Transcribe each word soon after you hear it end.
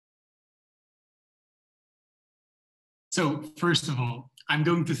So first of all, I'm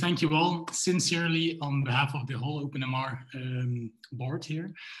going to thank you all sincerely on behalf of the whole OpenMR board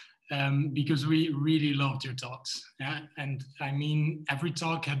here, because we really loved your talks. Yeah? And I mean, every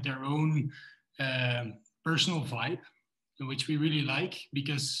talk had their own personal vibe, which we really like,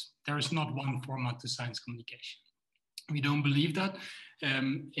 because there is not one format to science communication. We don't believe that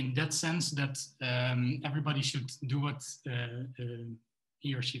in that sense that everybody should do what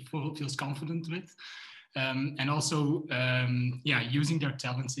he or she feels confident with. And also, yeah, using their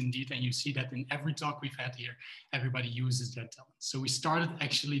talents indeed. And you see that in every talk we've had here, everybody uses their talents. So we started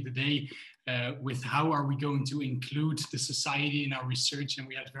actually the day with how are we going to include the society in our research. And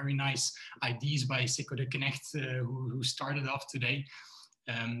we had very nice ideas by Sicco de Knecht, who started off today.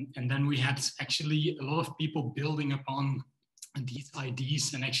 And then we had actually a lot of people building upon these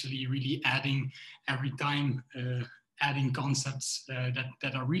ideas and actually really adding every time, adding concepts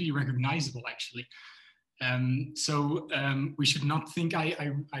that are really recognizable actually. So we should not think,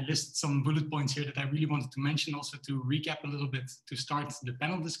 I listed some bullet points here that I really wanted to mention also to recap a little bit to start the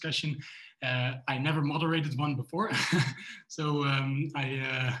panel discussion. I never moderated one before, so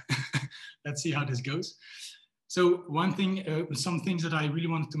let's see how this goes. So one thing, some things that I really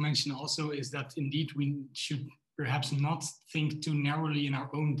wanted to mention also is that indeed we should perhaps not think too narrowly in our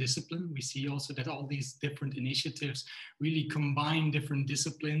own discipline. We see also that all these different initiatives really combine different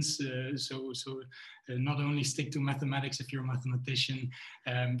disciplines. So not only stick to mathematics if you're a mathematician,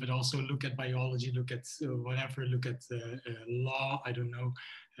 but also look at biology, look at whatever, look at law, I don't know,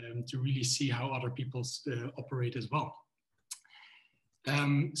 to really see how other people operate as well.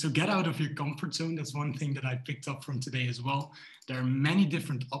 So get out of your comfort zone. That's one thing that I picked up from today as well. There are many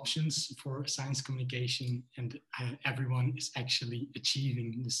different options for science communication, and everyone is actually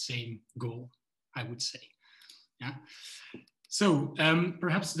achieving the same goal, I would say. Yeah. So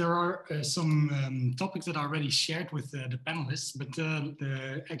perhaps there are some topics that are already shared with the panelists, but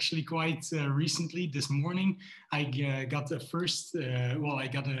actually quite recently this morning, I got the first, I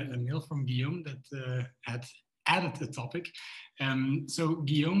got a mail from Guillaume that had added a topic. So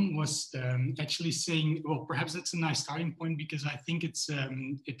Guillaume was actually saying, well, perhaps that's a nice starting point because I think it's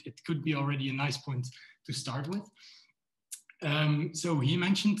it could be already a nice point to start with. So he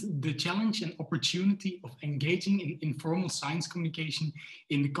mentioned the challenge and opportunity of engaging in informal science communication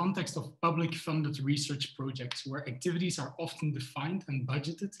in the context of public funded research projects where activities are often defined and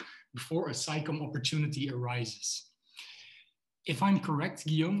budgeted before a SciComm opportunity arises. If I'm correct,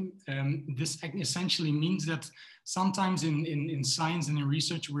 Guillaume, this essentially means that sometimes in science and in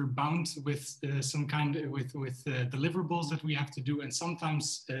research, we're bound with some kind of with deliverables that we have to do. And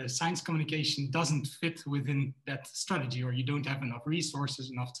sometimes science communication doesn't fit within that strategy, or you don't have enough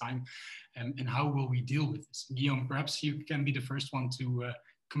resources, enough time. And how will we deal with this? Guillaume, perhaps you can be the first one to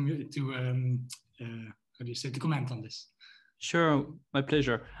comment on this. Sure, my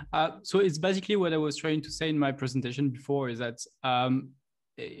pleasure. So it's basically what I was trying to say in my presentation before is that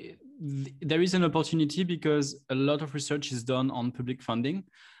there is an opportunity because a lot of research is done on public funding,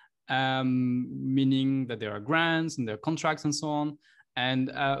 meaning that there are grants and there are contracts and so on. And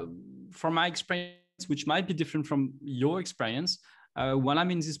from my experience, which might be different from your experience, when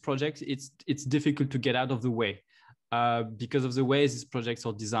I'm in this project, it's difficult to get out of the way. Because of the way these projects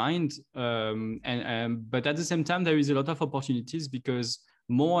are designed. But at the same time, there is a lot of opportunities because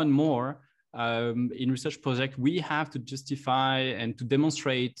more and more in research projects, we have to justify and to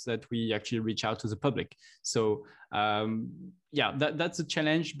demonstrate that we actually reach out to the public. So yeah, that's a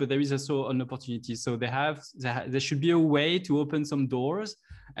challenge, but there is also an opportunity. So there should be a way to open some doors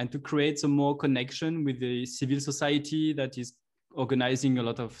and to create some more connection with the civil society that is organizing a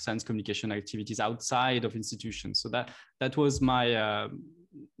lot of science communication activities outside of institutions. So that was my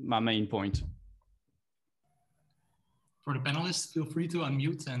my main point. For the panelists, feel free to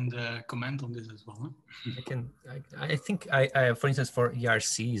unmute and comment on this as well. I think for instance, for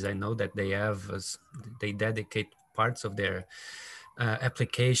ERCs, I know that they dedicate parts of their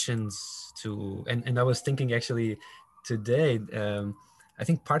applications to, and I was thinking actually today, I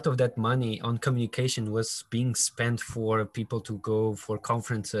think part of that money on communication was being spent for people to go for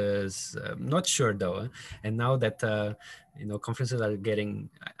conferences. Not sure though. And now that conferences are getting,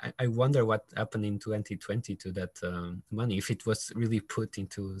 I wonder what happened in 2020 to that money, if it was really put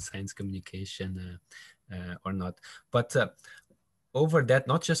into science communication or not. But over that,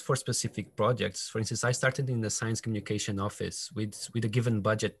 not just for specific projects. For instance, I started in the science communication office with a given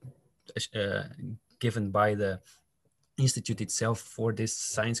budget given by the institute itself for this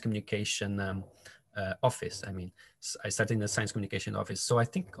science communication office. I mean, I started in the science communication office. So I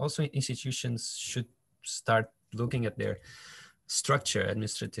think also institutions should start looking at their structure,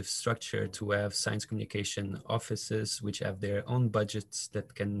 administrative structure, to have science communication offices which have their own budgets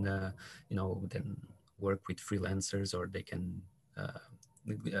that can, then work with freelancers, or they can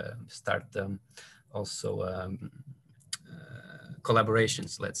start also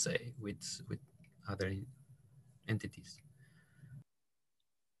collaborations, let's say, with other entities.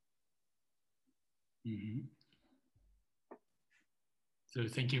 Mm-hmm. So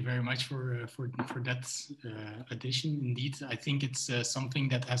thank you very much for that addition. Indeed, I think it's something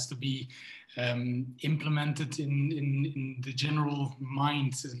that has to be implemented in the general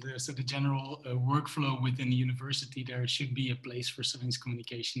mind, so the general workflow within the university. There should be a place for science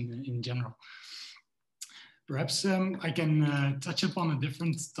communication in general. Perhaps I can touch upon a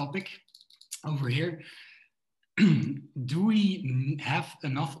different topic over here. Do we have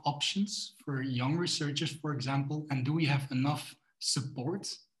enough options for young researchers, for example, and do we have enough support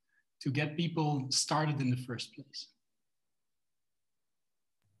to get people started in the first place?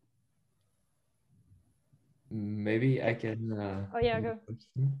 Maybe I can. Oh yeah, go.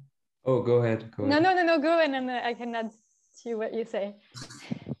 Oh, go ahead. Go ahead. No, go, and then I can add to what you say.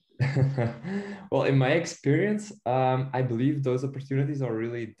 Well, in my experience, I believe those opportunities are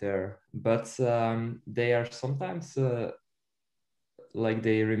really there, but they are sometimes like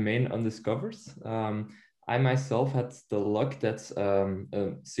they remain undiscovered. I myself had the luck that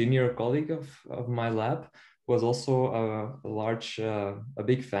a senior colleague of my lab was also a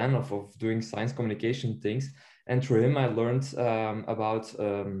big fan of doing science communication things. And through him, I learned about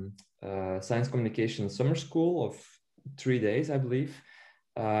science communication summer school of 3 days, I believe.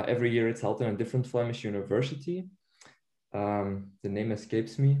 Every year it's held in a different Flemish university. The name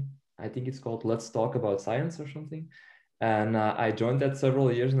escapes me. I think it's called Let's Talk About Science or something. And I joined that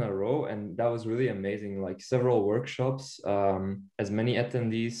several years in a row, and that was really amazing. Like several workshops, as many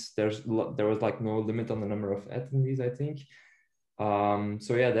attendees. There was like no limit on the number of attendees, I think.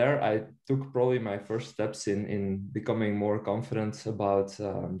 So yeah, there I took probably my first steps in becoming more confident about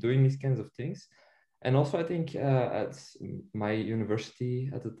doing these kinds of things. And also, I think at my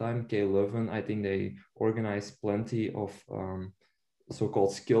university at the time, Leuven, I think they organized plenty of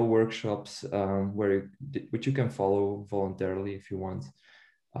so-called skill workshops which you can follow voluntarily if you want.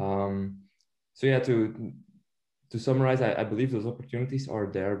 So yeah, to summarize, I believe those opportunities are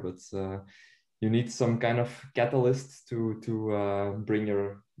there, but you need some kind of catalyst to bring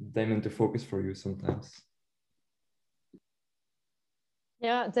them into focus for you sometimes.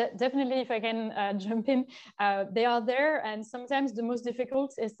 Yeah, definitely. If I can jump in, they are there, and sometimes the most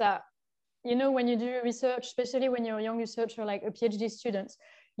difficult is that, you know, when you do research, especially when you're a young researcher like a PhD student,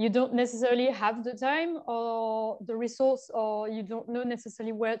 you don't necessarily have the time or the resource, or you don't know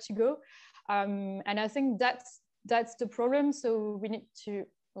necessarily where to go. And I think that's the problem. So we need to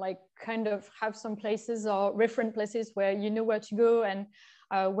like kind of have some places or reference places where you know where to go and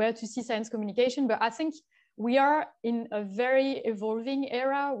where to see science communication. But I think we are in a very evolving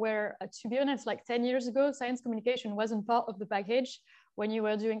era where, to be honest, like 10 years ago, science communication wasn't part of the package. When you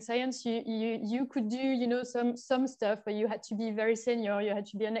were doing science, you could do, you know, some stuff, but you had to be very senior, you had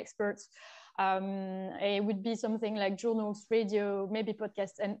to be an expert. It would be something like journals, radio, maybe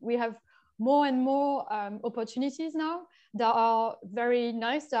podcasts. And we have more and more opportunities now that are very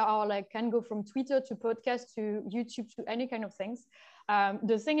nice, that are like can go from Twitter to podcast to YouTube to any kind of things.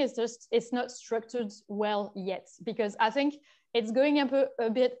 The thing is just it's not structured well yet, because I think it's going up a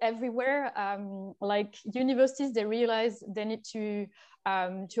bit everywhere. Like universities, they realize they need to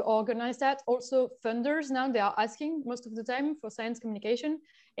organize that. Also, funders now, they are asking most of the time for science communication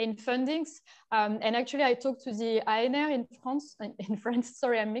in fundings. And actually, I talked to the ANR in France.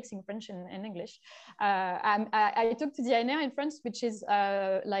 Sorry, I'm mixing French and English. I talked to the ANR in France, which is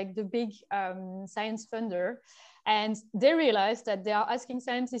like the big science funder. And they realized that they are asking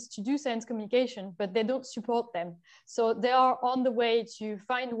scientists to do science communication, but they don't support them. So they are on the way to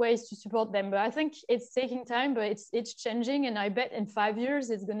find ways to support them. But I think it's taking time, but it's changing. And I bet in 5 years,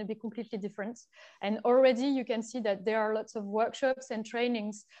 it's going to be completely different. And already you can see that there are lots of workshops and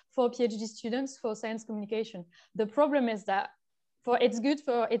trainings for PhD students for science communication. The problem is that it's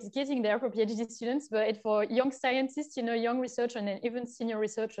getting there for PhD students, but for young scientists, you know, young researchers and even senior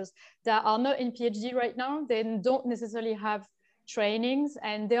researchers that are not in PhD right now, they don't necessarily have trainings,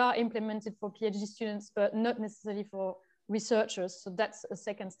 and they are implemented for PhD students, but not necessarily for researchers. So that's a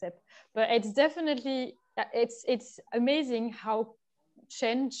second step. But it's definitely, it's amazing how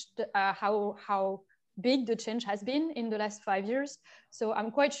changed, how big the change has been in the last 5 years. So I'm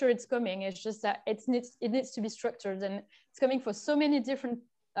quite sure it's coming. It's just that it needs to be structured, and it's coming for so many different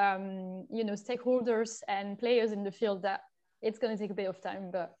you know, stakeholders and players in the field that it's going to take a bit of time,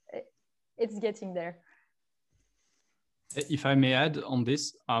 but it's getting there. If I may add on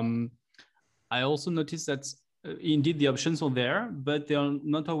this, I also noticed that indeed the options are there, but they are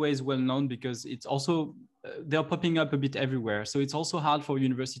not always well known because it's also they're popping up a bit everywhere. So it's also hard for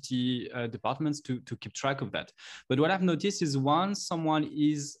university departments to keep track of that. But what I've noticed is once someone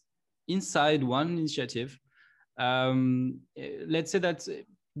is inside one initiative, let's say that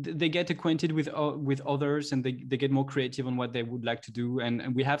they get acquainted with others and they get more creative on what they would like to do.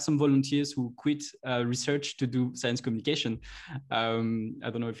 And we have some volunteers who quit research to do science communication. I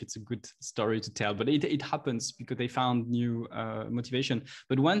don't know if it's a good story to tell, but it happens because they found new motivation.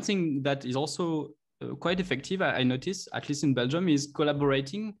 But one thing that is also quite effective, I noticed, at least in Belgium, is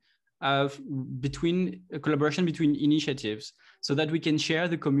collaboration between initiatives so that we can share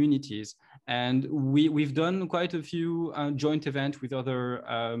the communities. And we've done quite a few joint events with other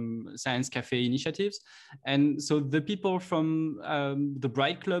science cafe initiatives. And so the people from the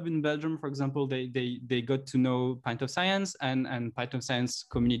Bright Club in Belgium, for example, they got to know Pint of Science, and Pint of Science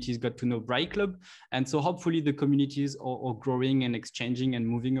communities got to know Bright Club. And so hopefully the communities are growing and exchanging and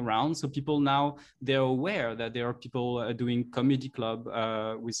moving around. So people now, they're aware that there are people doing comedy club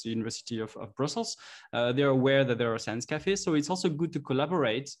with the University of Brussels. They're aware that there are science cafes. So it's also good to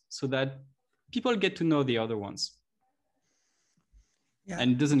collaborate so that people get to know the other ones. Yeah.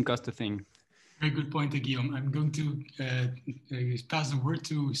 And it doesn't cost a thing. Very good point, Guillaume. I'm going to pass the word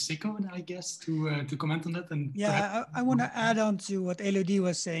to Sicco, I guess, to comment on that. And yeah, I want to add on to what Elodie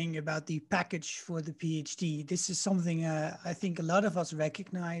was saying about the package for the PhD. This is something I think a lot of us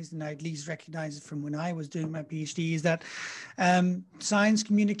recognize, and I at least recognize it from when I was doing my PhD, is that science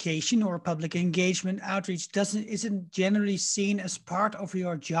communication or public engagement outreach isn't generally seen as part of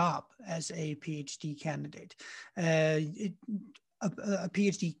your job as a PhD candidate. A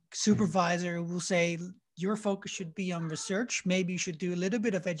PhD supervisor will say, your focus should be on research. Maybe you should do a little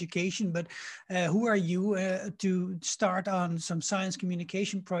bit of education, but who are you to start on some science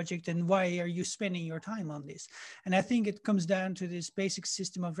communication project, and why are you spending your time on this? And I think it comes down to this basic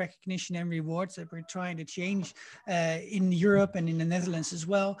system of recognition and rewards that we're trying to change in Europe and in the Netherlands as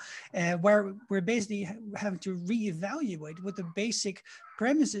well, where we're basically having to reevaluate what the basic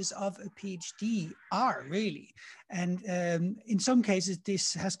premises of a PhD are really. And in some cases,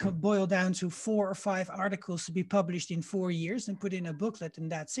 this has boiled down to 4 or 5 articles to be published in 4 years and put in a booklet,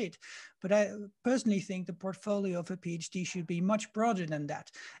 and that's it. But I personally think the portfolio of a PhD should be much broader than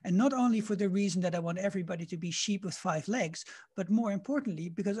that. And not only for the reason that I want everybody to be sheep with 5 legs, but more importantly,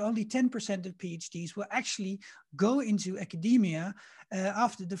 because only 10% of PhDs will actually go into academia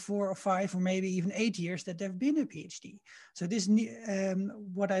after the 4 or 5 or maybe even 8 years that they've been a PhD. So this,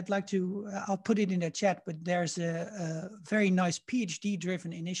 what I'd like to, I'll put it in the chat, but there's a very nice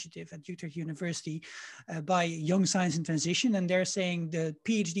PhD-driven initiative at Utrecht University by Young Science in Transition, and they're saying the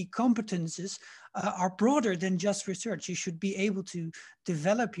PhD competences are broader than just research. You should be able to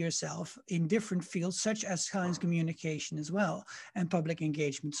develop yourself in different fields, such as science communication as well, and public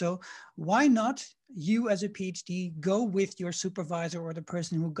engagement. So why not you as a PhD go with your supervisor or the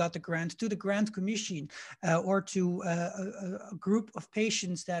person who got the grant to the grant commission or to a group of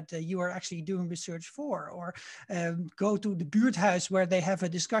patients that you are actually doing research for, or go to the buurthuis where they have a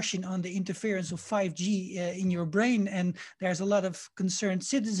discussion on the interference of 5G in your brain, and there's a lot of concerned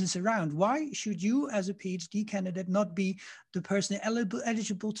citizens around. Why should you as a PhD candidate not be the person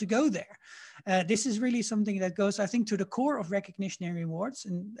eligible to go there? This is really something that goes, I think, to the core of recognition and rewards.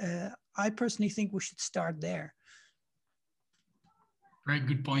 And I personally think we should start there. Very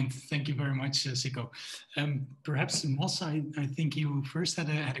good point. Thank you very much, Sicco. Perhaps Mos, I think you first had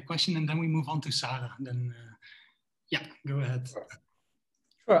a question, and then we move on to Sarah. Then, yeah, go ahead.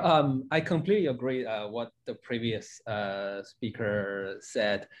 Sure. I completely agree what the previous speaker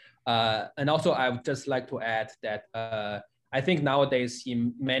said. And also, I would just like to add that I think nowadays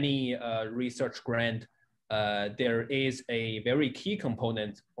in many research grants, there is a very key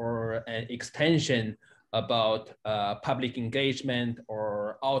component or an extension about public engagement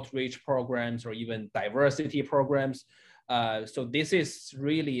or outreach programs or even diversity programs. So this is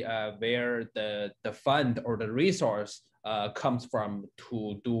really where the fund or the resource comes from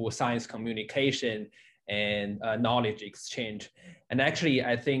to do science communication and knowledge exchange. And actually,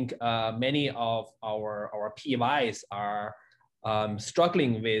 I think many of our PYs are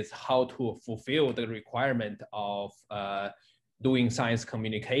struggling with how to fulfill the requirement of doing science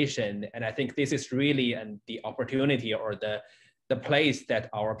communication. And I think this is really the opportunity or the place that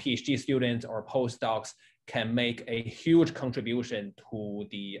our PhD students or postdocs can make a huge contribution to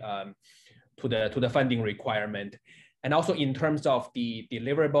the funding requirement. And also in terms of the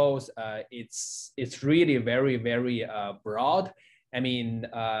deliverables, it's really very, very broad. I mean,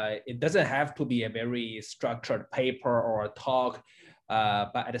 it doesn't have to be a very structured paper or a talk,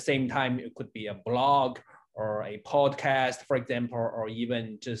 but at the same time, it could be a blog or a podcast, for example, or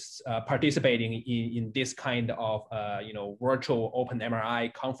even just participating in this kind of virtual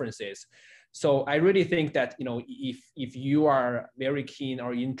OpenMRI conferences. So I really think that if you are very keen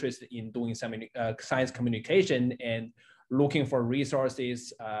or interested in doing some science communication and looking for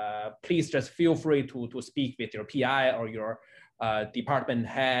resources, please just feel free to speak with your PI or your department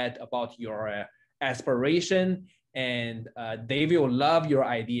head about your aspiration, and they will love your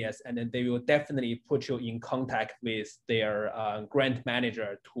ideas, and then they will definitely put you in contact with their grant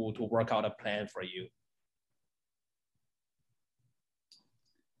manager to work out a plan for you.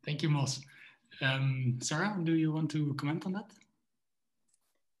 Thank you, Moss. Sarah, do you want to comment on that?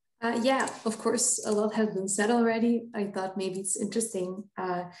 Yeah, of course, a lot has been said already. I thought maybe it's interesting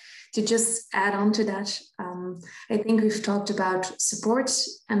to just add on to that. I think we've talked about support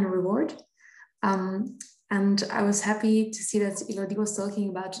and reward. And I was happy to see that Elodie was talking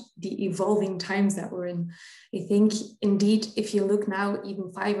about the evolving times that we're in. I think indeed, if you look now,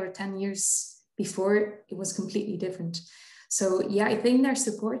 even 5 or 10 years before, it was completely different. So yeah, I think there's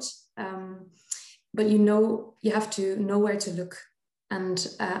support, but you have to know where to look. And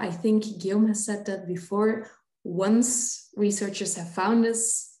I think Guillaume has said that before, once researchers have found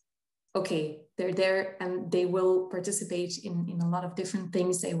us, okay, they're there and they will participate in a lot of different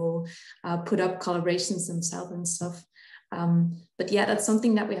things. They will put up collaborations themselves and stuff. But yeah, that's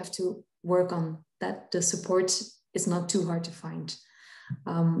something that we have to work on, that the support is not too hard to find.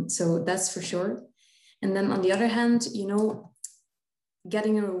 So that's for sure. And then on the other hand,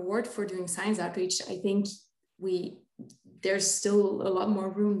 getting a reward for doing science outreach, I think there's still a lot more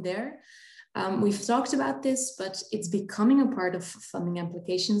room there. We've talked about this, but it's becoming a part of funding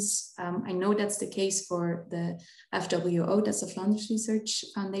applications. I know that's the case for the FWO, that's the Flanders Research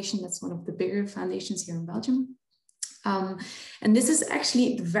Foundation. That's one of the bigger foundations here in Belgium. And this is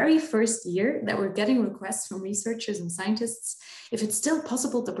actually the very first year that we're getting requests from researchers and scientists if it's still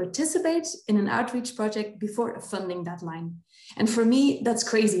possible to participate in an outreach project before a funding deadline. And for me, that's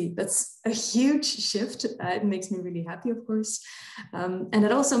crazy. That's a huge shift. It makes me really happy, of course. And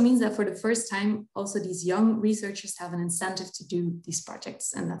it also means that for the first time, also these young researchers have an incentive to do these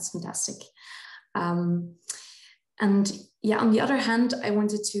projects, and that's fantastic. And yeah, on the other hand, I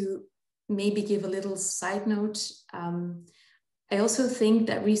wanted to maybe give a little side note. I also think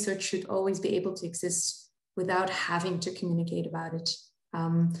that research should always be able to exist without having to communicate about it.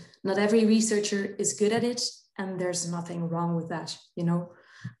 Not every researcher is good at it, and there's nothing wrong with that,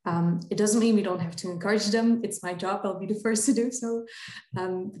 It doesn't mean we don't have to encourage them. It's my job, I'll be the first to do so.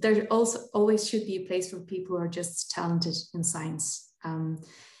 There also always should be a place for people who are just talented in science.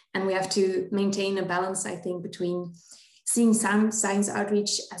 And we have to maintain a balance, I think, between seeing science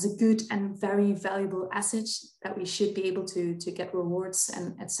outreach as a good and very valuable asset that we should be able to get rewards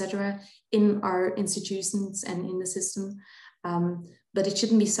and etc. in our institutions and in the system. But it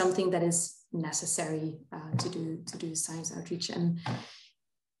shouldn't be something that is necessary to do science outreach. And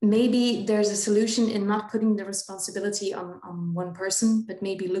maybe there's a solution in not putting the responsibility on one person, but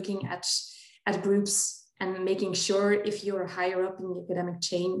maybe looking at groups and making sure if you're higher up in the academic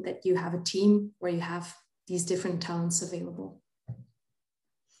chain that you have a team where you have these different talents available.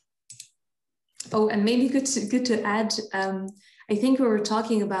 Oh, and maybe good to add, I think we were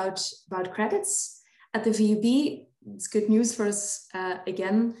talking about credits at the VUB. It's good news for us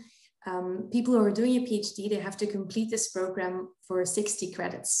again. People who are doing a PhD, they have to complete this program for 60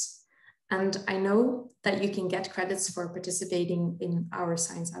 credits. And I know that you can get credits for participating in our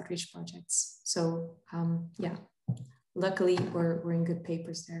science outreach projects. So yeah, luckily we're in good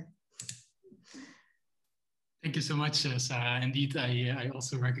papers there. Thank you so much, Sarah. Indeed, I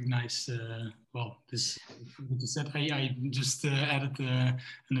also recognize, this, what you said. I just added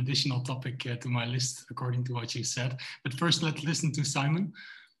an additional topic to my list according to what you said. But first, let's listen to Simon.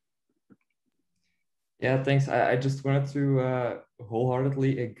 Yeah, thanks. I just wanted to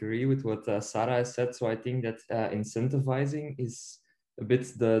wholeheartedly agree with what Sarah has said. So I think that incentivizing is a bit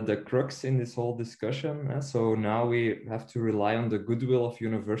the crux in this whole discussion. So now we have to rely on the goodwill of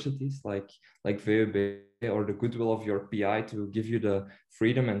universities like VUB, or the goodwill of your PI to give you the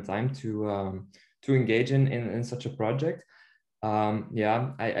freedom and time to engage in such a project.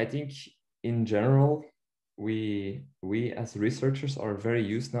 I think in general, we as researchers are very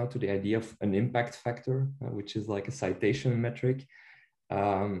used now to the idea of an impact factor, which is like a citation metric.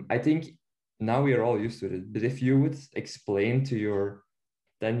 I think now we are all used to it, but if you would explain to your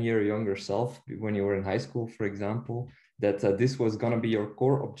 10-year younger self when you were in high school, for example, that this was going to be your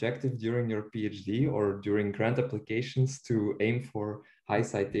core objective during your PhD or during grant applications to aim for high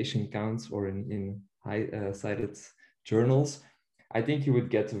citation counts or in high cited journals, I think you would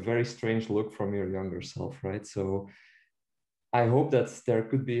get a very strange look from your younger self, right? So I hope that there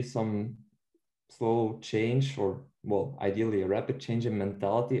could be some slow change, or well, ideally a rapid change in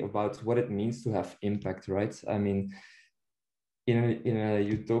mentality about what it means to have impact, right? I mean, in a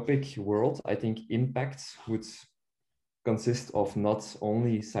utopic world, I think impact would consist of not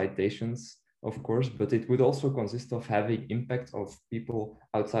only citations, of course, but it would also consist of having impact of people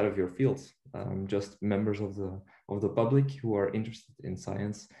outside of your field, just members of the public who are interested in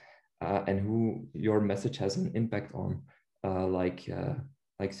science and who your message has an impact on.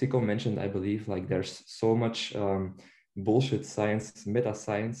 Like Sicco mentioned, I believe, like there's so much bullshit science, meta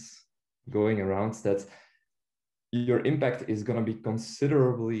science going around that your impact is going to be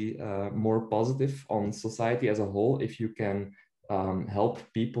considerably more positive on society as a whole if you can help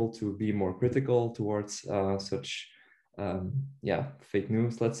people to be more critical towards such fake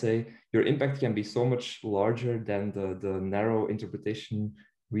news, let's say. Your impact can be so much larger than the narrow interpretation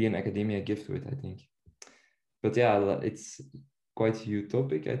we in academia give to it, I think. But yeah, it's quite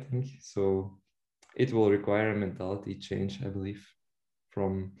utopic, I think. So it will require a mentality change, I believe,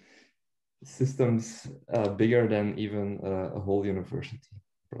 from systems bigger than even a whole university,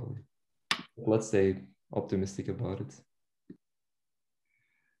 probably. Let's stay optimistic about it.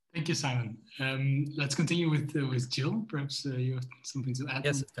 Thank you, Simon. Let's continue with Gil. Perhaps you have something to add.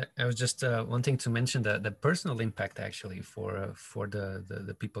 Yes, I was just wanting to mention the personal impact actually for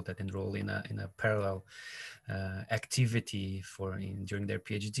the people that enroll in a parallel activity during their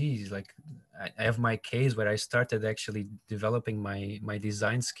PhDs. Like I have my case where I started actually developing my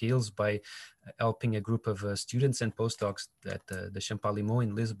design skills by helping a group of students and postdocs at the Champalimaud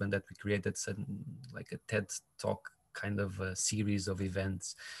in Lisbon, that we created like a TED Talk kind of a series of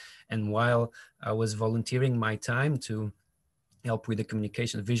events. And while I was volunteering my time to help with the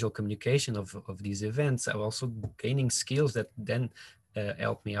communication, visual communication of these events, I was also gaining skills that then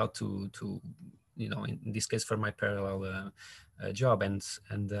helped me out to you know, in this case for my parallel job and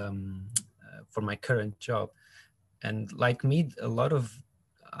for my current job. And like me, a lot of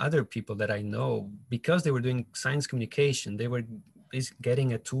other people that I know, because they were doing science communication, they were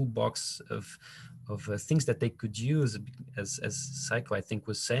getting a toolbox of things that they could use. As Sicco, I think,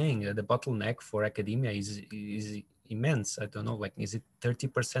 was saying, the bottleneck for academia is immense. I don't know, like, is it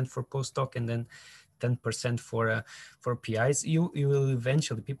 30% for postdoc and then 10% for PIs?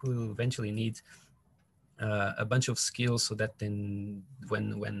 People will eventually need a bunch of skills, so that then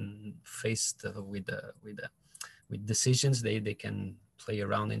when faced with decisions, they can play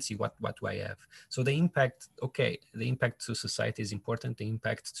around and see what do I have. So the impact to society is important. The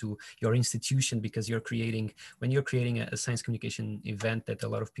impact to your institution, because when you're creating a science communication event that a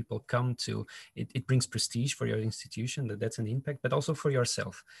lot of people come to, it brings prestige for your institution. That's an impact, but also for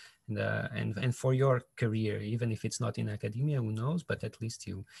yourself and for your career, even if it's not in academia, who knows? But at least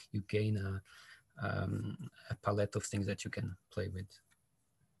you gain a palette of things that you can play with.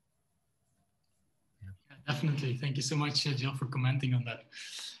 Definitely. Thank you so much, Gil, for commenting on that.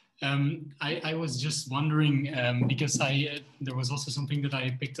 I was just wondering, because there was also something that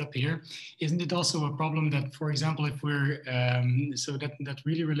I picked up here. Isn't it also a problem that, for example, if we're, so that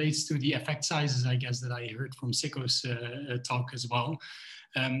really relates to the effect sizes, I guess, that I heard from Sicco's talk as well.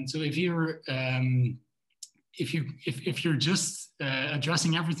 So if you're just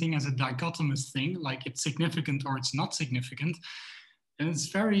addressing everything as a dichotomous thing, like it's significant or it's not significant, and it's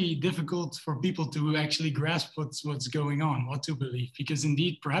very difficult for people to actually grasp what's going on, what to believe, because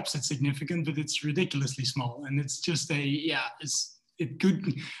indeed, perhaps it's significant, but it's ridiculously small. And it's just it's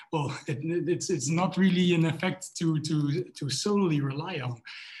not really an effect to solely rely on.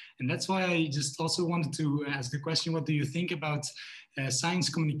 And that's why I just also wanted to ask the question, what do you think about science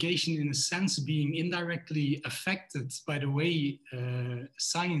communication in a sense being indirectly affected by the way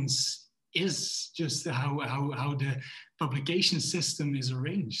science is, just how the publication system is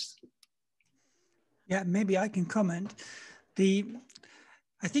arranged? Yeah, maybe I can comment.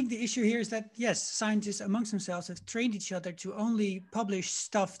 I think the issue here is that, yes, scientists amongst themselves have trained each other to only publish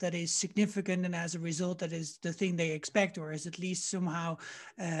stuff that is significant, and as a result, that is the thing they expect, or is at least somehow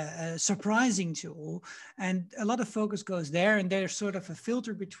surprising to all. And a lot of focus goes there, and there's sort of a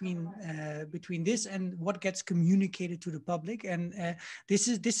filter between this and what gets communicated to the public. And this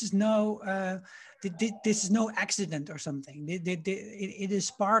is no accident or something. It is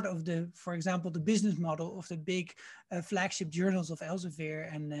part of for example, the business model of the big flagship journals of Elsevier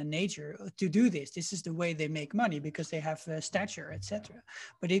and Nature to do this. This is the way they make money, because they have stature, etc.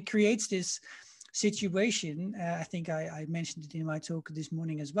 But it creates this situation, I think I mentioned it in my talk this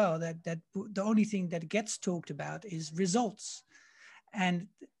morning as well, that the only thing that gets talked about is results. And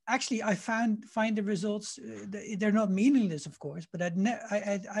actually, I find the results, they're not meaningless, of course, but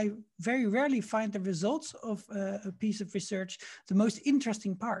I very rarely find the results of a piece of research the most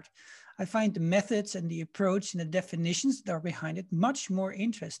interesting part. I find the methods and the approach and the definitions that are behind it much more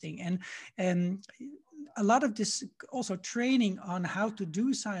interesting. And a lot of this also training on how to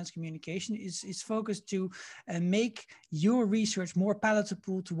do science communication is focused to make your research more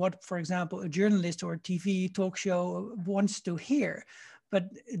palatable to what, for example, a journalist or a TV talk show wants to hear. But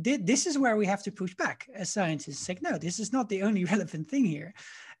this is where we have to push back as scientists. Like, no, this is not the only relevant thing here.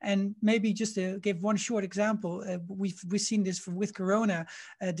 And maybe just to give one short example, we've seen this with Corona,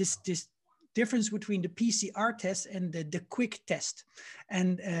 this difference between the PCR test and the quick test.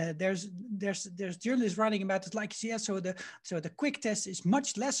 And there's journalists writing about it like, yeah, so the quick test is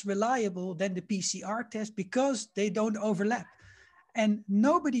much less reliable than the PCR test because they don't overlap. And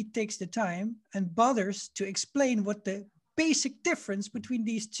nobody takes the time and bothers to explain what the basic difference between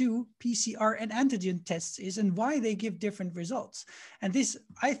these two PCR and antigen tests is and why they give different results. And this,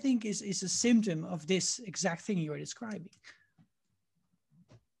 I think, is a symptom of this exact thing you're describing.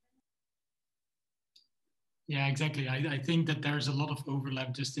 Yeah, exactly. I think that there's a lot of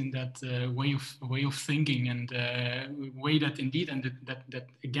overlap just in that way of thinking and way that indeed, and that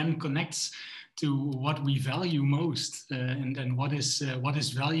again connects to what we value most and what is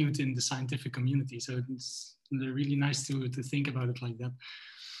valued in the scientific community. So it's really nice to think about it like that.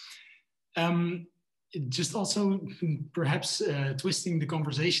 Just also perhaps twisting the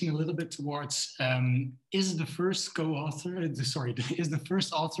conversation a little bit towards, is the first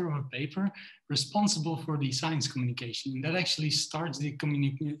author of a paper responsible for the science communication? And that actually starts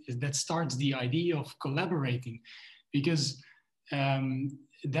the idea of collaborating, because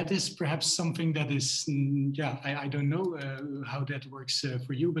that is perhaps something that is, I don't know how that works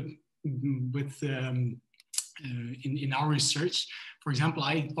for you, but with in our research, for example,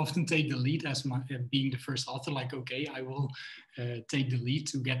 I often take the lead as being the first author, like, okay, I will take the lead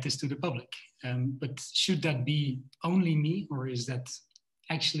to get this to the public. But should that be only me, or is that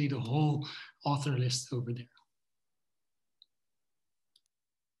actually the whole author list over there?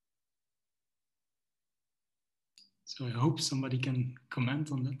 So I hope somebody can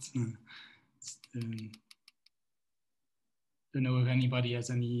comment on that. Don't know if anybody has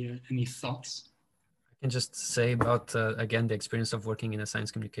any thoughts. I can just say about, again, the experience of working in a science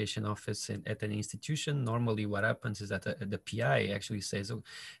communication office at an institution. Normally what happens is that the PI actually says, oh,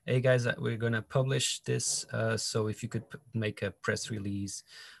 hey guys, we're going to publish this. So if you could make a press release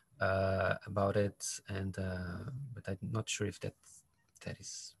about it. And but I'm not sure if that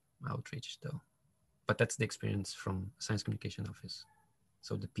is outreach though. But that's the experience from science communication office.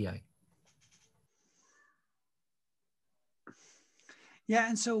 So the PI. Yeah,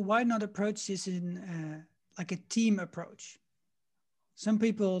 and so why not approach this in like a team approach? Some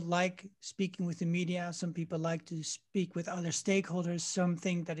people like speaking with the media. Some people like to speak with other stakeholders. Some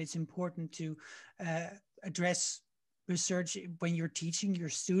think that it's important to address research when you're teaching your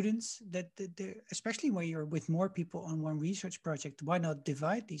students, that especially when you're with more people on one research project. Why not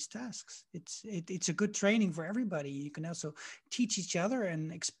divide these tasks? It's a good training for everybody. You can also teach each other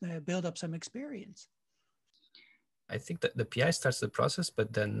and build up some experience. I think that the PI starts the process,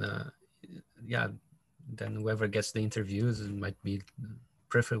 but then, then whoever gets the interviews, it might be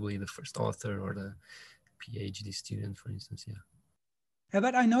preferably the first author or the PhD student, for instance, yeah.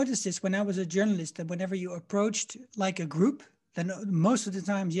 But I noticed this when I was a journalist, that whenever you approached like a group, then most of the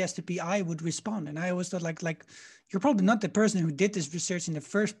times, yes, the PI would respond. And I always thought like you're probably not the person who did this research in the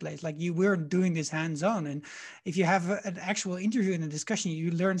first place. Like you weren't doing this hands-on. And if you have an actual interview and a discussion,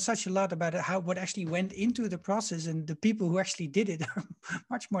 you learn such a lot about what actually went into the process, and the people who actually did it are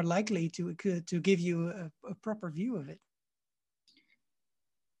much more likely to give you a proper view of it.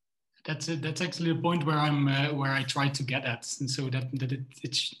 That's actually a point where I try to get at, and so that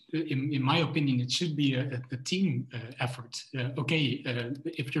it's in my opinion it should be a team effort.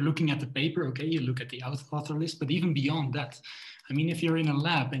 If you're looking at the paper, okay, you look at the author list, but even beyond that, I mean, if you're in a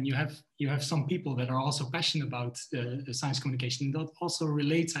lab and you have some people that are also passionate about science communication, that also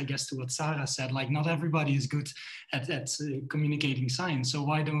relates, I guess, to what Sarah said. Like, not everybody is good at communicating science. So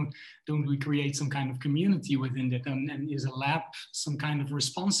why don't we create some kind of community within that? And is a lab some kind of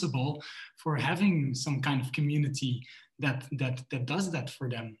responsible for having some kind of community that does that for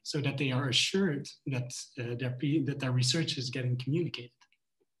them, so that they are assured that their research is getting communicated?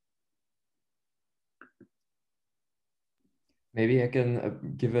 Maybe I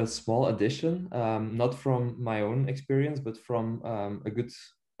can give a small addition, not from my own experience, but from a good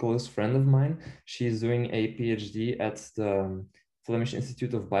close friend of mine. She's doing a PhD at the Flemish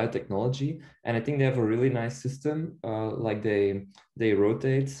Institute of Biotechnology, and I think they have a really nice system. Like they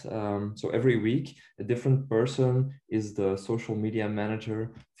rotate, so every week a different person is the social media manager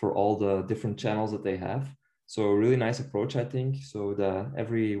for all the different channels that they have. So a really nice approach, I think. So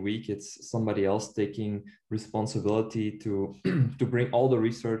every week it's somebody else taking responsibility to to bring all the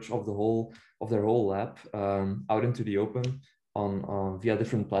research of their whole lab out into the open on via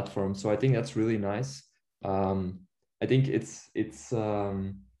different platforms. So I think that's really nice. I think it's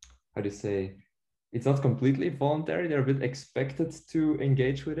how do you say, it's not completely voluntary. They're a bit expected to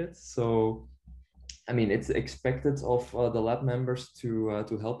engage with it. So I mean, it's expected of the lab members to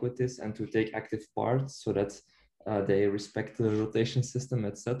help with this and to take active part, so that they respect the rotation system,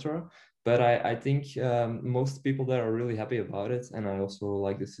 etc. But I think most people there are really happy about it, and I also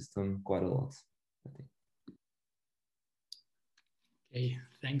like the system quite a lot, I think. Okay,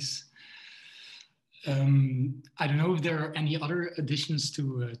 thanks. I don't know if there are any other additions to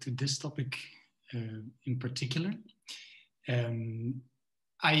this topic in particular.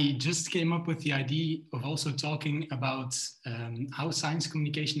 I just came up with the idea of also talking about how science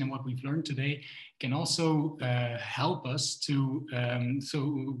communication and what we've learned today can also help us to, so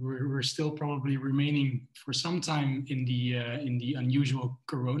we're still probably remaining for some time in the unusual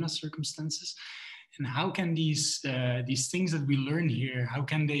Corona circumstances. And how can these things that we learn here, how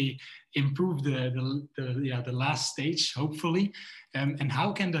can they improve the last stage, hopefully, and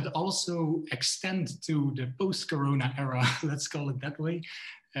how can that also extend to the post-Corona era? Let's call it that way.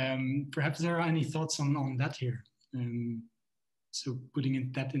 Perhaps there are any thoughts on that here. So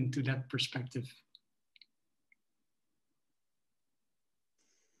putting that into that perspective.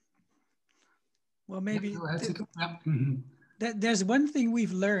 Well, maybe. Yeah, there's one thing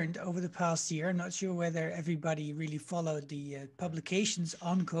we've learned over the past year. I'm not sure whether everybody really followed the publications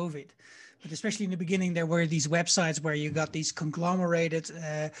on COVID, but especially in the beginning, there were these websites where you got these conglomerated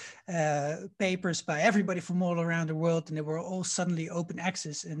papers by everybody from all around the world, and they were all suddenly open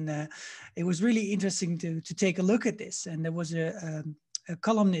access. And it was really interesting to take a look at this. And there was a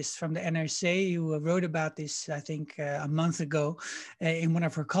columnist from the NRC who wrote about this, I think, a month ago in one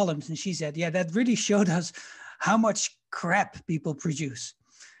of her columns. And she said, yeah, that really showed us how much crap people produce.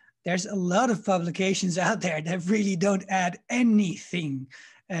 There's a lot of publications out there that really don't add anything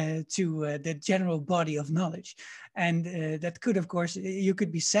to the general body of knowledge. And that could, of course, you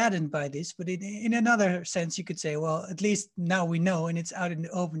could be saddened by this, but in another sense, you could say, well, at least now we know and it's out in the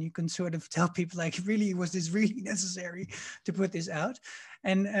open. You can sort of tell people like, really, was this really necessary to put this out?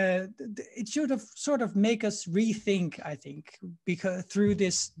 And it should have sort of make us rethink, I think, because through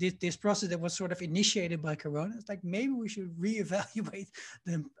this process that was sort of initiated by Corona, it's like maybe we should reevaluate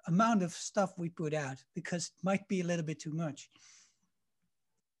the amount of stuff we put out, because it might be a little bit too much.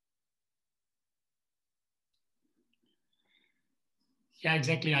 Yeah,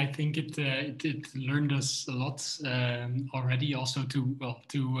 exactly. I think it learned us a lot already. Also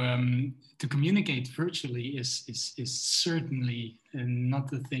to communicate virtually is certainly not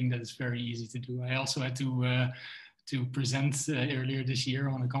the thing that is very easy to do. I also had to present earlier this year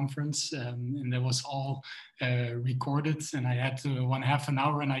on a conference, and that was all recorded. And I had to half an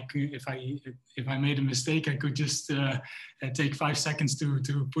hour, and I could, if I made a mistake, I could just take 5 seconds to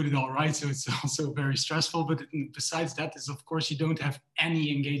put it all right. So it's also very stressful. But besides that, is of course you don't have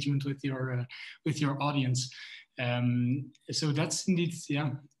any engagement with your audience. So that's indeed,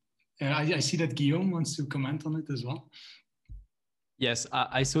 yeah. I see that Guillaume wants to comment on it as well. Yes,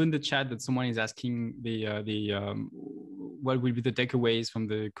 I saw in the chat that someone is asking what will be the takeaways from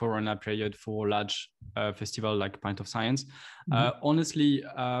the Corona period for large festival like Pint of Science. Mm-hmm. Honestly,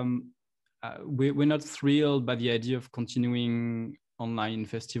 we're not thrilled by the idea of continuing online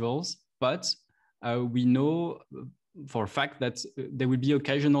festivals, but we know for a fact that there will be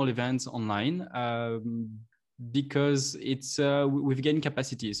occasional events online because it's we've gained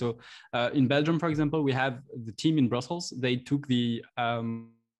capacity. So in Belgium, for example, we have the team in Brussels. They took the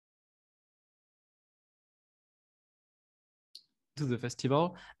to the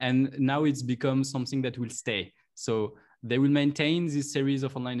festival, and now it's become something that will stay. So they will maintain this series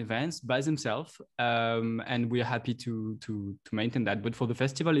of online events by themselves, and we're happy to maintain that. But for the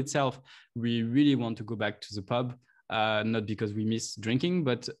festival itself, we really want to go back to the pub, not because we miss drinking,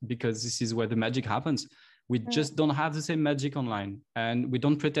 but because this is where the magic happens. We just don't have the same magic online, and we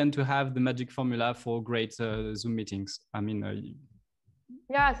don't pretend to have the magic formula for great Zoom meetings. I mean,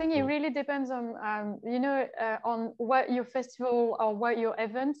 yeah, I think it really depends on, on what your festival or what your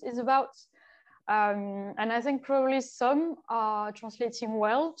event is about. And I think probably some are translating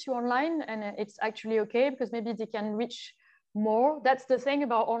well to online, and it's actually okay because maybe they can reach more. That's the thing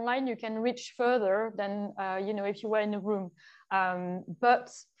about online, you can reach further than, you know, if you were in a room. But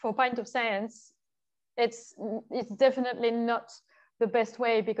for Pint of Science, it's definitely not the best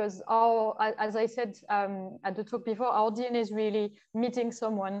way, because our, as I said at the talk before, our DNA is really meeting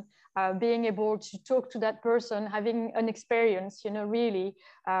someone, being able to talk to that person, having an experience, you know, really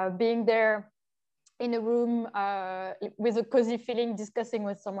being there in a room with a cozy feeling, discussing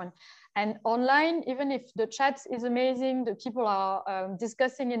with someone. And online, even if the chat is amazing, the people are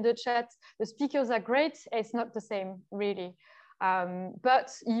discussing in the chat, the speakers are great, it's not the same, really.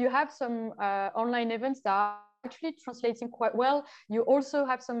 But you have some online events that are actually translating quite well. You also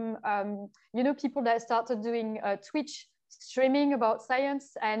have some, you know, people that started doing Twitch streaming about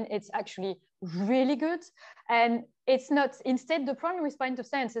science, and it's actually really good. And it's not, instead, the problem with Pint of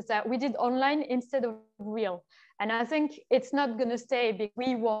Science is that we did online instead of real. And I think it's not going to stay because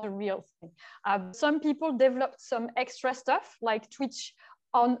we want a real thing. Some people developed some extra stuff like Twitch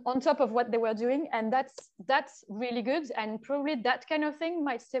on top of what they were doing. And that's really good. And probably that kind of thing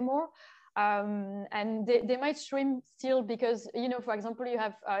might stay more. And they might stream still because, you know, for example, you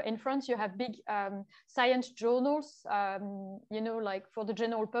have in France, you have big science journals, you know, like for the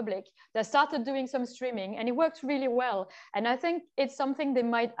general public, that started doing some streaming, and it works really well. And I think it's something they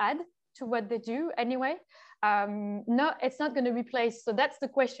might add to what they do anyway. No, it's not going to replace. So that's the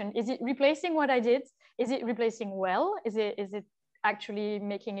question. Is it replacing what I did? Is it replacing well? Is it actually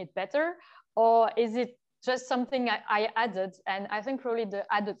making it better? Or is it just something I added? And I think probably the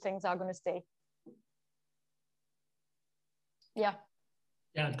added things are going to stay. Yeah.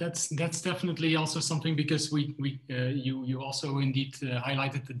 Yeah, that's definitely also something, because you also indeed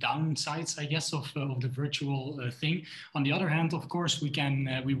highlighted the downsides, I guess, of the virtual thing. On the other hand, of course, we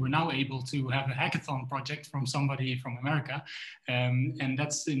were now able to have a hackathon project from somebody from America, and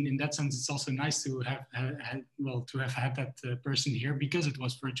that's in that sense, it's also nice to have had that person here because it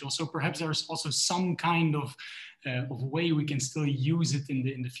was virtual. So perhaps there's also some kind of way we can still use it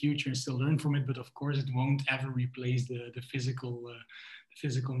in the future and still learn from it. But of course, it won't ever replace the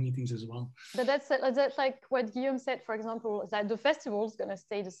physical meetings as well. But that's like what Guillaume said, for example, that the festival is going to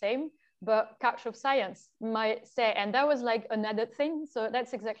stay the same, but Couch of Science might stay. And that was like another thing. So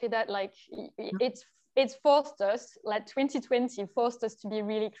that's exactly that. Like it's forced us, like 2020 forced us to be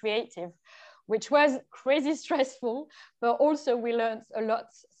really creative, which was crazy stressful, but also we learned a lot.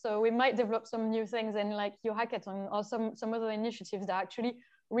 So we might develop some new things, and like your hackathon or some other initiatives that are actually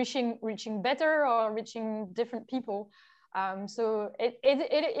reaching better or reaching different people. So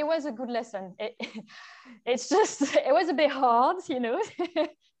it was a good lesson. It's just, it was a bit hard, you know,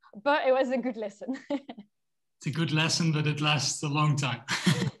 but it was a good lesson. It's a good lesson, but it lasts a long time.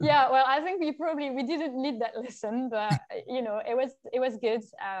 Yeah, well, I think we didn't need that lesson, but you know, it was good.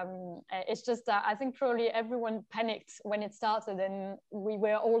 It's just that I think probably everyone panicked when it started, and we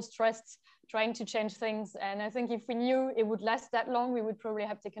were all stressed trying to change things. And I think if we knew it would last that long, we would probably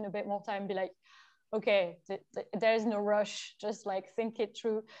have taken a bit more time, be like, okay, there is no rush, just like think it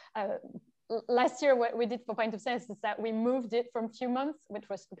through. Last year, what we did for Pint of Science is that we moved it from few months, which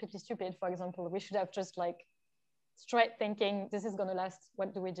was completely stupid. For example, we should have just like straight thinking, this is going to last,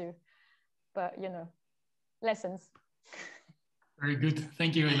 what do we do? But you know, lessons. Very good,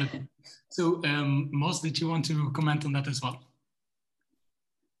 thank you, Elodie. So Mos, did you want to comment on that as well?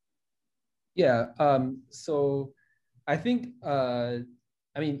 Yeah, so I think,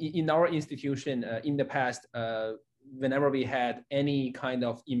 I mean, in our institution, in the past, whenever we had any kind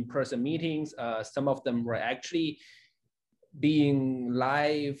of in-person meetings, some of them were actually being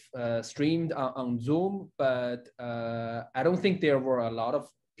live streamed on Zoom, but I don't think there were a lot of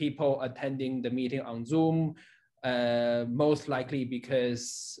people attending the meeting on Zoom, most likely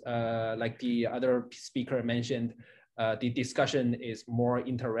because, like the other speaker mentioned, the discussion is more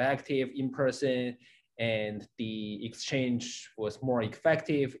interactive in person, and the exchange was more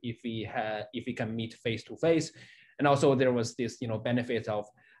effective if we can meet face to face. And also there was this, you know, benefit of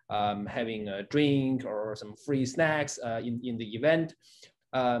having a drink or some free snacks in the event.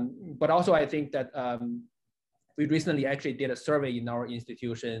 But also I think that we recently actually did a survey in our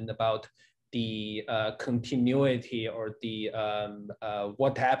institution about the continuity or the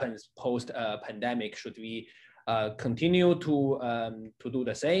what happens post pandemic. Should we continue to do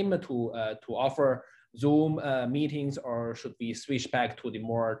the same, to offer Zoom meetings, or should we switch back to the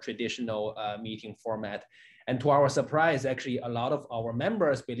more traditional meeting format? And to our surprise, actually, a lot of our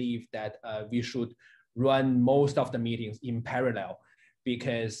members believe that we should run most of the meetings in parallel,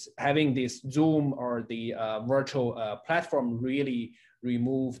 because having this Zoom or the virtual platform really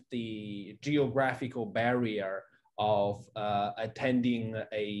removed the geographical barrier of attending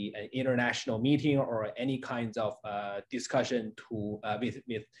an international meeting or any kinds of discussion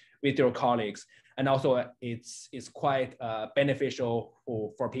with your colleagues. And also it's quite beneficial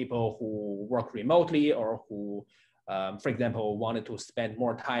for people who work remotely or who, for example, wanted to spend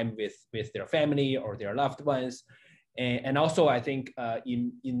more time with their family or their loved ones. And also I think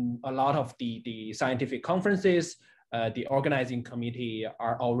in a lot of the scientific conferences, the organizing committee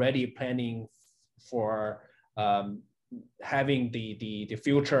are already planning for having the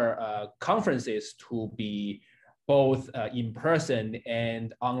future conferences to be both in person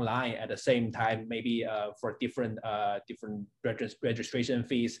and online at the same time, maybe for different registration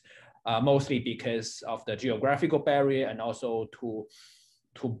fees, mostly because of the geographical barrier, and also to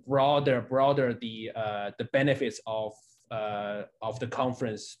broader the benefits of the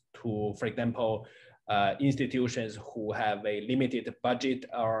conference to, for example, institutions who have a limited budget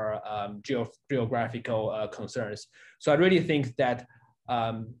or geographical concerns. So I really think that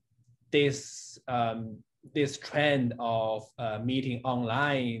this trend of meeting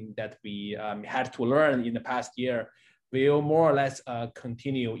online that we had to learn in the past year will more or less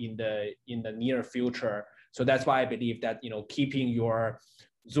continue in the near future. So that's why I believe that, you know, keeping your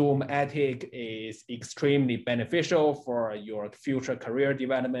Zoom ethic is extremely beneficial for your future career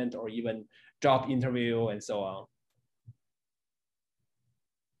development or even job interview and so on.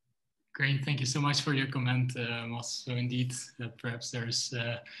 Great, thank you so much for your comment, Mas. So indeed, perhaps there's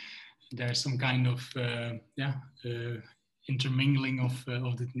some kind of intermingling of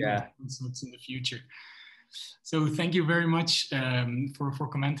the concepts in the future. So thank you very much for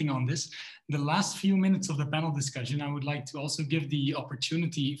commenting on this. The last few minutes of the panel discussion, I would like to also give the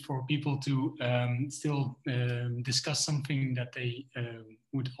opportunity for people to still discuss something that they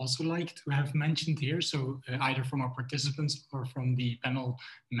would also like to have mentioned here. So either from our participants or from the panel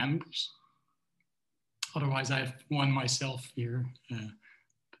members. Otherwise, I have one myself here.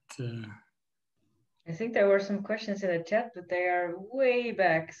 I think there were some questions in the chat, but they are way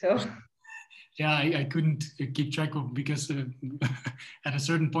back, so. Yeah, I couldn't keep track of, because at a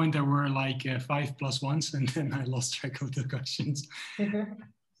certain point there were like 5 plus 1s, and then I lost track of the questions.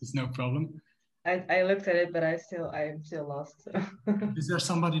 It's no problem. I looked at it, but I am still lost. So. Is there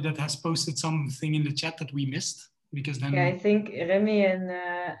somebody that has posted something in the chat that we missed? Because then I think Remy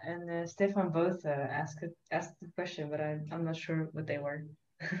and Stefan both asked the question, but I'm not sure what they were.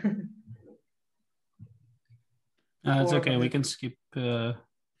 It's okay. We can skip.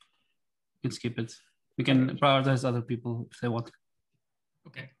 We can skip it. We can prioritize other people if they want.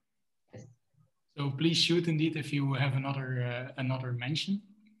 Okay. So please shoot indeed if you have another mention.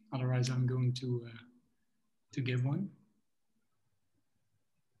 Otherwise, I'm going to give one.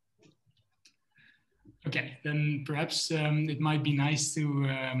 Okay, then perhaps it might be nice to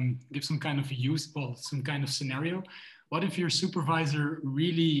give some kind of some kind of scenario. What if your supervisor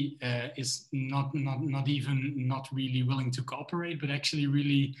really is not really willing to cooperate, but actually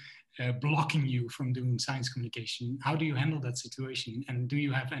really blocking you from doing science communication? How do you handle that situation? And do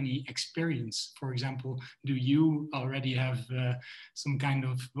you have any experience? For example, do you already have some kind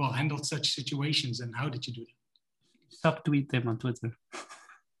of, handled such situations, and how did you do that? Stop tweet them on Twitter.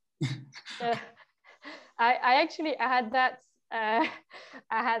 I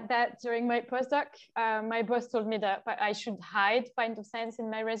had that during my postdoc. My boss told me that I should hide Pint of Science in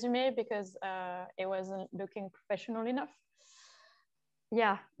my resume because it wasn't looking professional enough.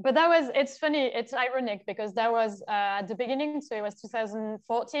 Yeah, but it's funny, it's ironic, because that was at the beginning, so it was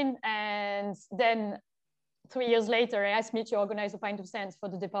 2014, and then 3 years later, he asked me to organize a Pint of Science for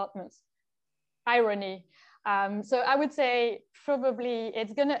the department. Irony. So I would say probably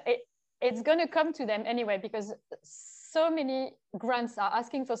it's gonna come to them anyway, because so many grants are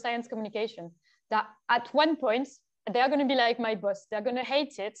asking for science communication that at one point they're going to be like my boss, they're going to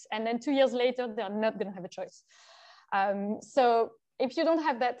hate it, and then 2 years later they're not going to have a choice. So if you don't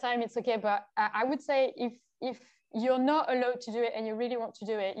have that time, it's okay, but I would say if you're not allowed to do it and you really want to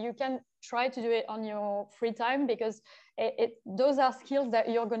do it, you can try to do it on your free time, because those are skills that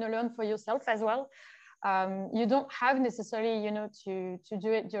you're going to learn for yourself as well. You don't have necessarily, to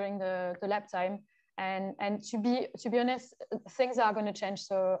do it during the lab time, and to be honest, things are going to change.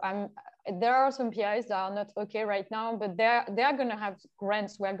 So there are some PIs that are not okay right now, but they're going to have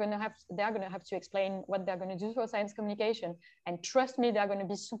grants. They're going to have to explain what they're going to do for science communication, and trust me, they're going to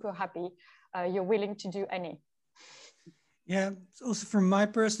be super happy you're willing to do any. Yeah, also from my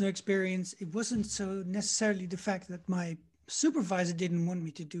personal experience, it wasn't so necessarily the fact that my supervisor didn't want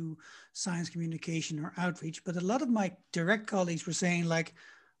me to do science communication or outreach, but a lot of my direct colleagues were saying, like,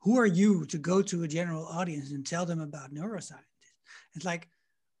 who are you to go to a general audience and tell them about neuroscience? It's like,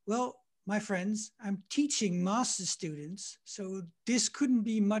 well, my friends, I'm teaching master students, so this couldn't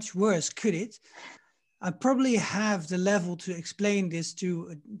be much worse, could it? I probably have the level to explain this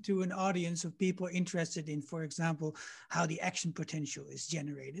to an audience of people interested in, for example, how the action potential is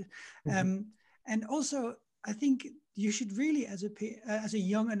generated. And also, I think you should really, as a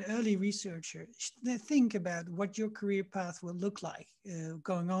young and early researcher, think about what your career path will look like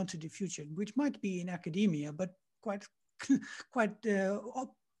going on to the future, which might be in academia, but quite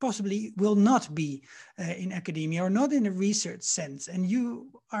possibly will not be in academia or not in a research sense. And you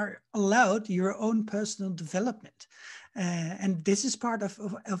are allowed your own personal development. And this is part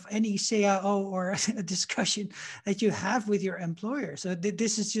of any CAO or a discussion that you have with your employer. So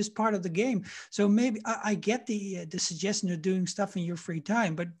this is just part of the game. So maybe I get the suggestion of doing stuff in your free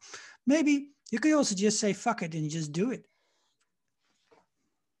time, but maybe you could also just say, fuck it, and just do it.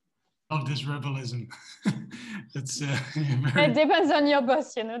 Of this rebellism. It's It depends on your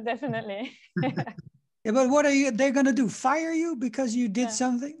boss, you know, definitely. Yeah, but what are they going to do? Fire you because you did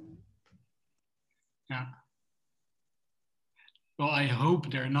something? Yeah. Well, I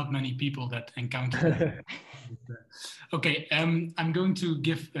hope there are not many people that encounter that. Okay, I'm going to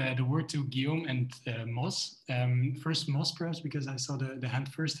give the word to Guillaume and Moss. First Moss, perhaps, because I saw the hand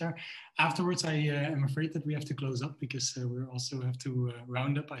first there. Afterwards, I am afraid that we have to close up because we also have to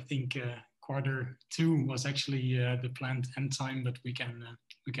round up. I think Q2 was actually the planned end time, but we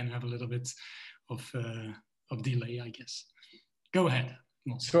can have a little bit of delay, I guess. Go ahead,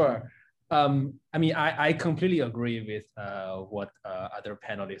 Moss. Sure. I mean, I completely agree with what other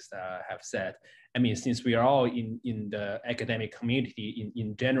panelists have said. I mean, since we are all in the academic community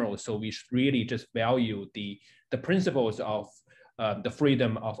in general, so we should really just value the principles of the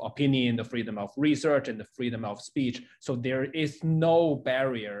freedom of opinion, the freedom of research, and the freedom of speech. So there is no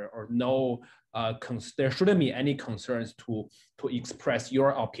barrier or no, there shouldn't be any concerns to express your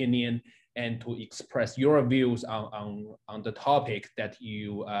opinion and to express your views on the topic that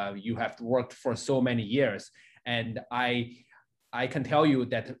you have worked for so many years. And I can tell you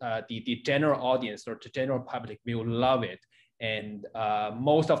that the general audience or the general public will love it. And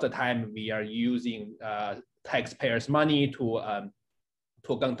most of the time we are using taxpayers' money to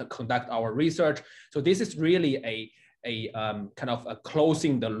conduct our research. So this is really a kind of a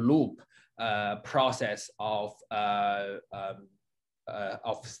closing the loop process of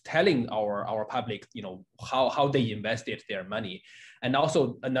telling our public, you know, how they invested their money. And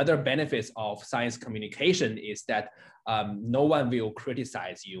also another benefit of science communication is that no one will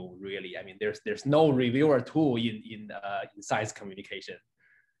criticize you, really. I mean, there's no reviewer tool in science communication.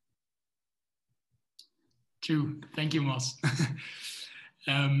 True. Thank you, Moss.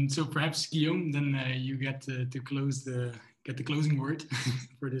 So perhaps Guillaume, then you get to close get the closing word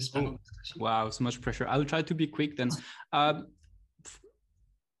for this panel discussion. Wow, so much pressure. I'll try to be quick then.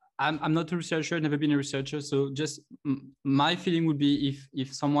 I'm not a researcher, never been a researcher. So just my feeling would be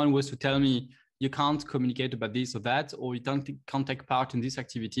if someone was to tell me you can't communicate about this or that, or you can't take part in this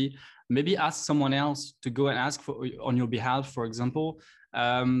activity, maybe ask someone else to go and ask on your behalf. For example,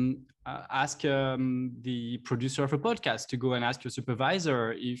 ask the producer of a podcast to go and ask your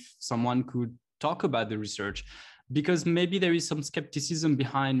supervisor if someone could talk about the research. Because maybe there is some skepticism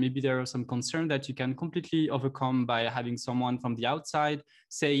behind, maybe there are some concern that you can completely overcome by having someone from the outside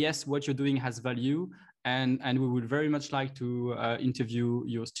say, yes, what you're doing has value, and we would very much like to interview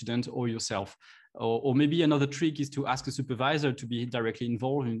your student or yourself. Or maybe another trick is to ask a supervisor to be directly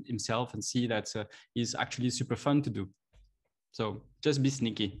involved in himself and see that is actually super fun to do. So just be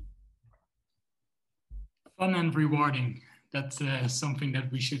sneaky. Fun and rewarding. That's something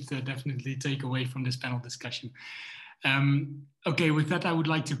that we should definitely take away from this panel discussion. Okay, with that, I would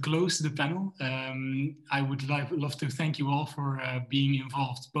like to close the panel. I would love to thank you all for being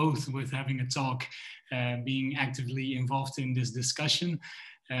involved, both with having a talk, being actively involved in this discussion.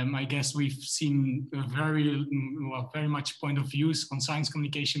 I guess we've seen very much point of views on science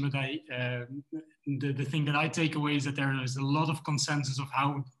communication, but the thing that I take away is that there is a lot of consensus of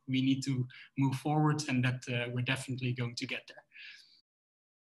how we need to move forward, and that we're definitely going to get there.